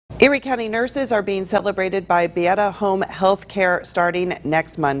Erie County nurses are being celebrated by BAYADA Home Health Care starting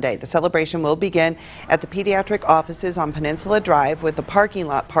next Monday. The celebration will begin at the pediatric offices on Peninsula Drive with a parking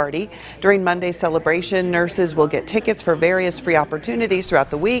lot party. During Monday's celebration, nurses will get tickets for various free opportunities throughout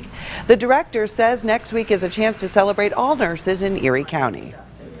the week. The director says next week is a chance to celebrate all nurses in Erie County.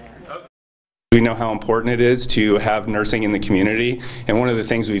 We know how important it is to have nursing in the community, and one of the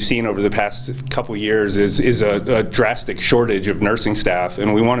things we've seen over the past couple years is a drastic shortage of nursing staff,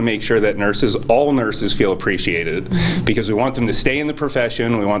 and we want to make sure that all nurses feel appreciated, because we want them to stay in the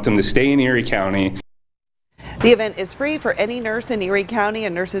profession, we want them to stay in Erie County. The event is free for any nurse in Erie County,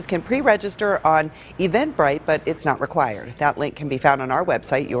 and nurses can pre-register on Eventbrite, but it's not required. That link can be found on our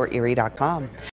website, YourErie.com.